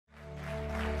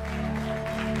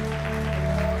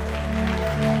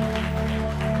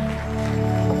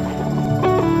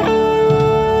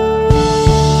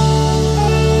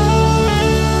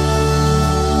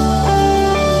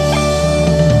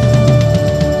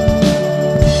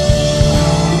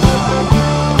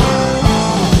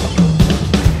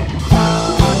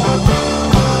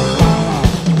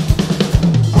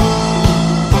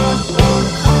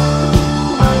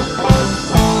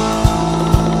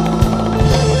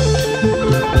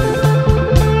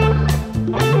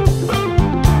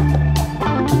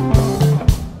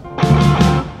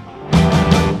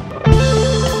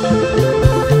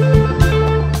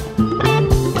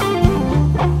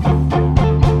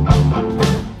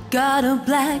Got a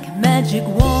black magic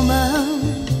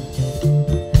woman.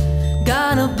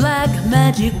 Got a black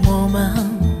magic woman.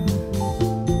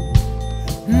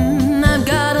 I've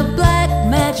got a black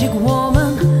magic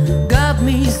woman. Got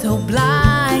me so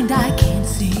blind I can't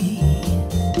see.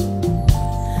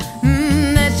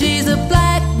 That she's a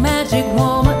black magic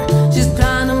woman. She's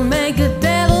trying to make a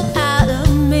devil out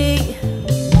of me.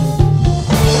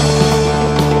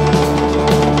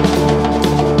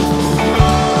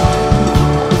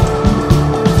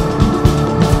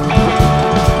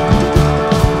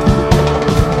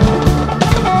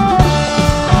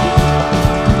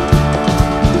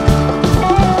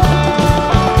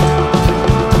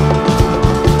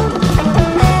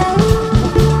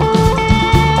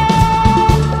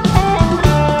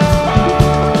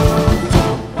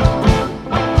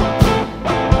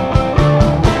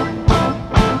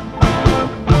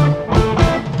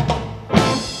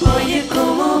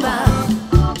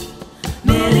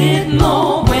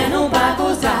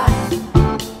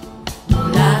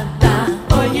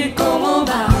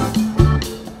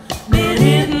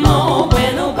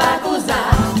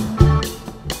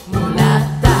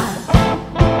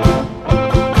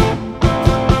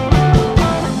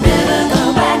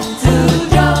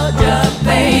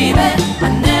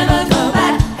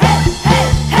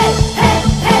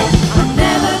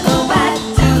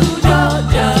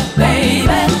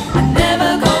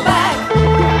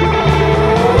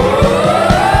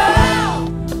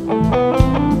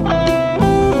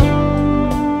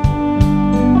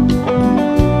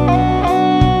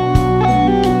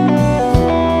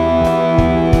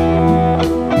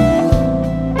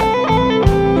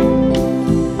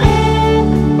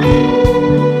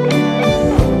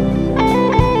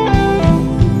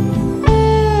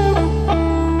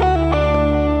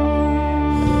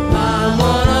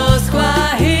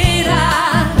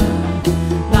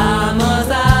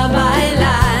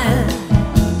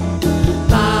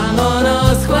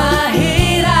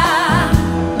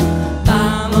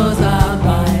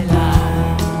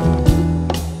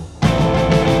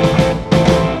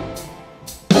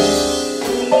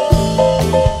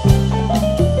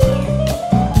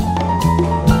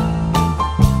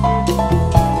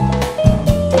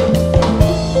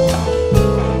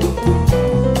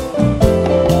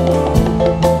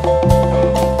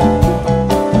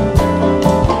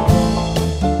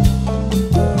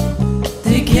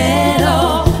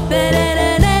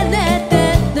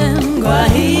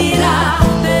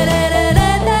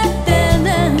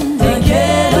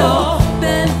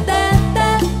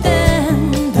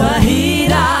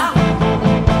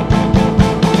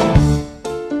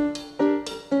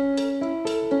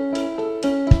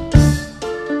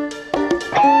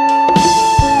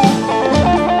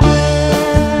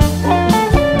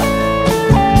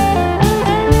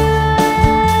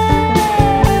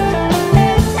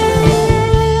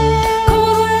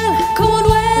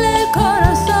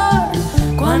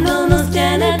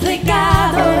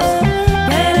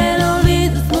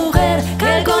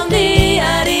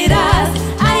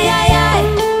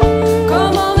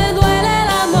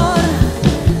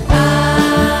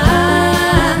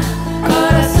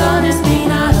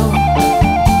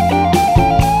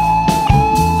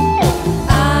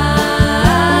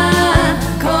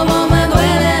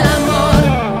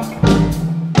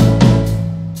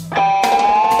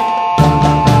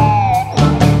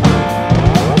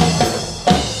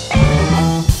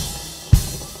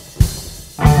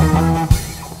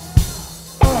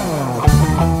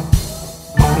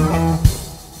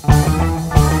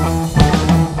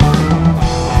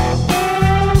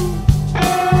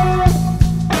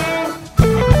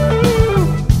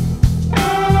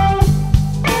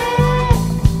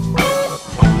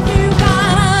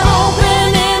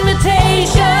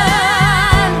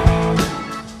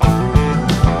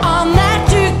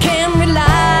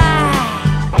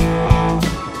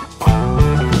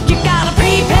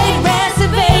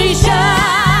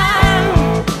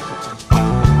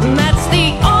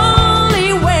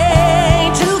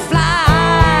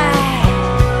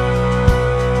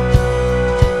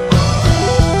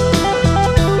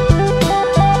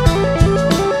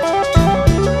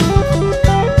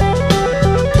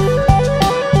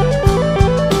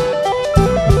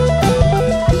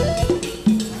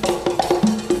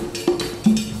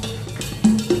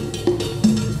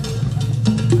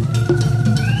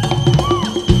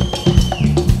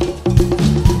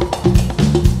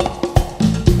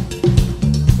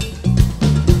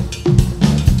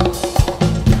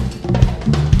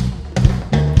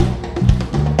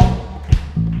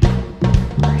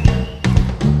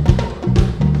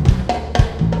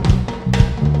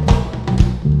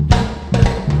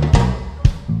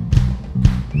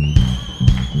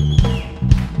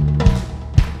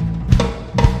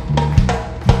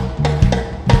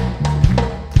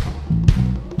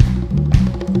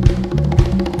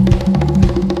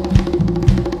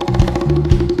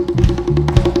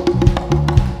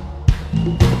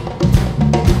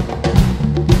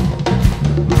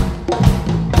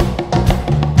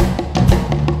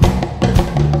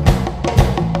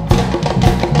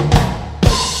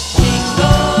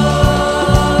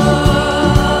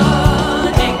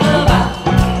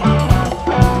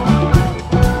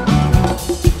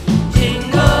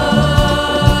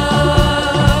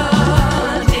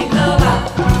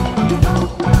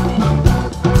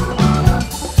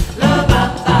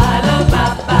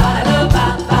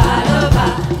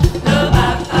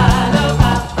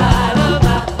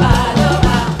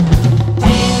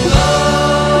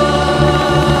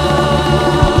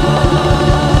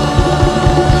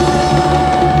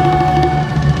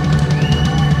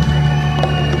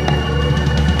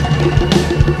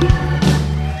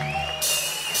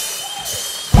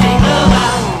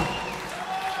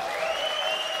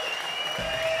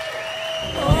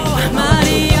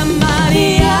 Maria,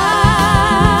 Maria,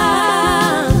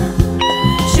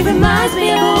 she reminds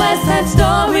me of a West Side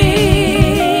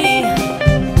Story.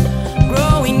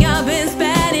 Growing up in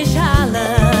Spanish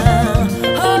Harlem,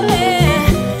 oh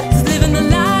yeah, just living the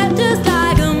life just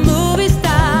like a movie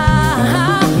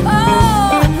star.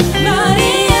 Oh,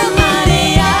 Maria,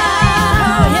 Maria,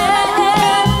 oh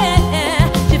yeah,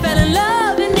 she fell in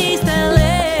love in East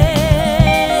LA.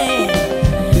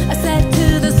 I said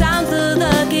to the sounds of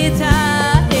the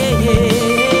guitar,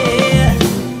 yeah,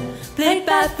 played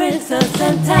by Princess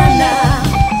Santana.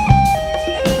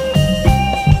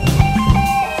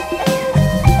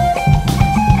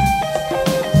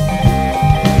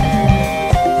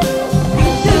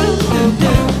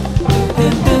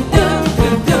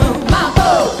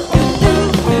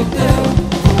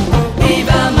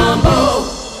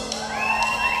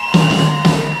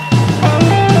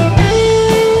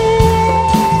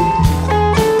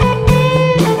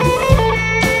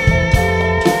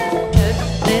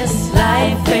 This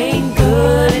life ain't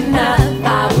good enough.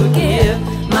 I would give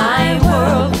my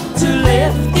world to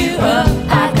lift you up.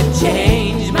 I could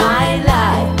change my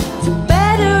life to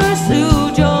better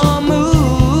suit your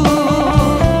mood.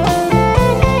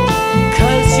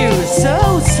 'Cause you're so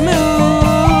smooth.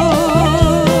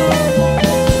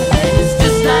 It's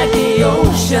just like the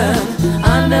ocean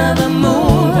under the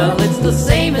moon. Well, it's the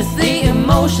same as the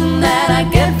emotion that I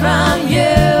get from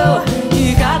you.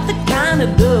 You got the kind of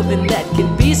loving that can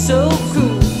be so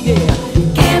cool, yeah.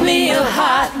 Give me your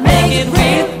heart, make it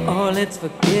real, or let's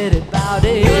forget about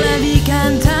it. Yo la vi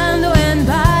cantando en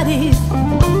París.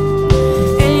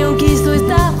 Ella quiso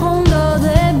estar junto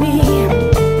de mí.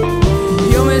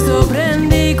 Yo me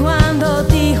sorprendí cuando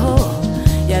dijo,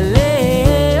 ya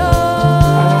leo.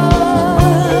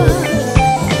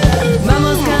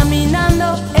 Vamos caminando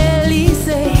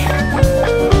Elise,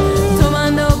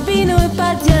 tomando vino y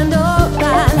partiendo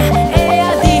pan.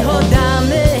 Ella dijo,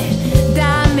 dame,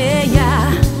 dame ya,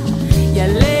 ya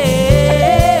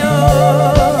leo,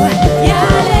 ya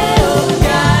leo,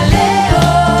 ya leo.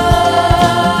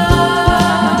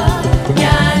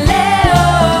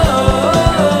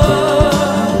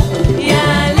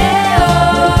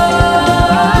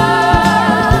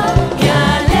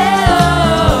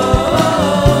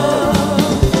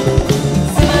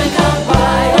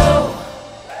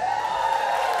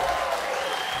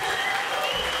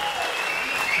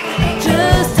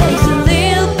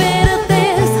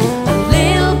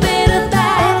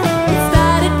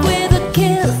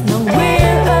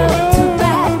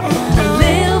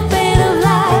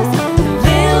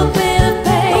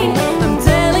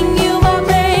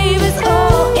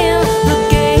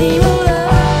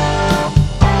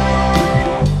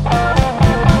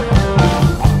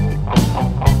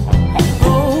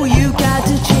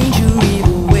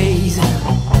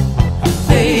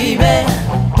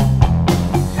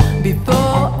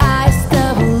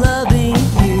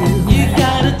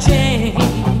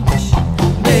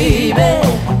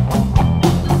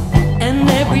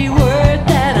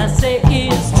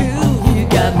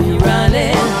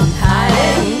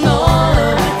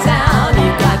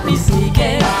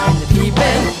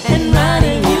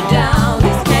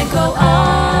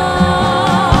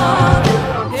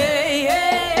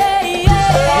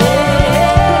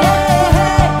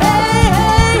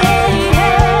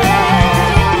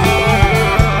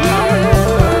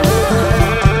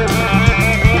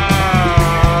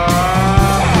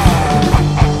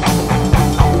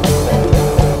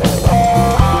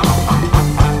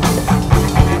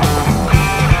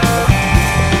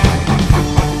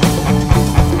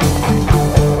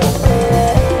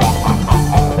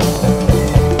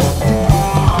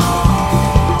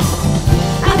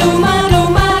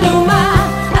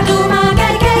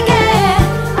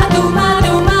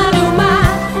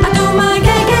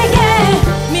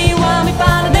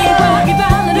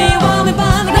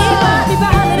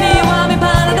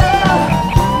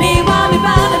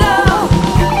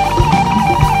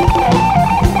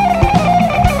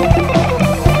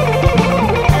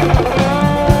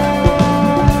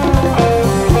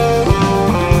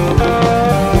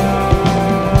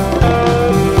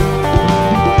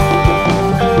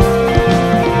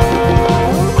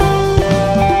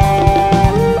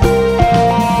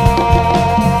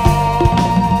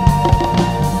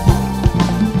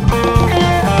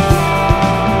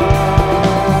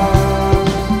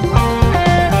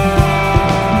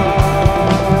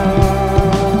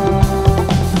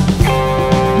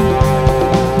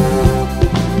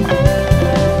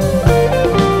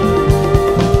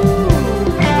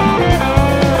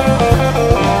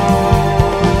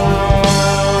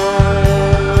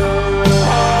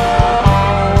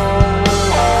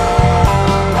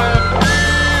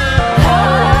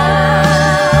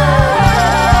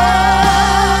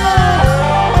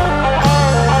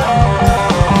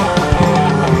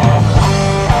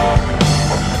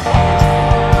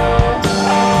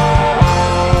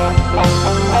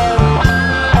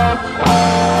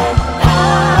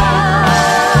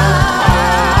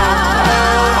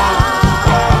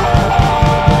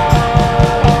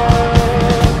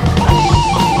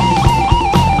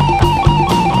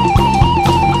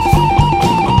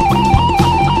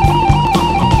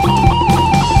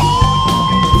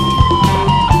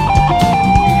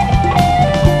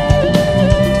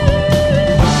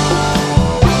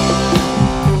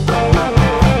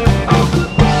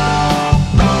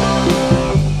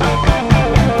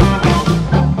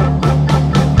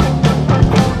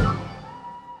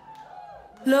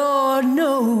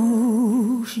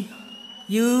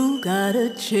 You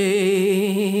gotta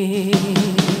change.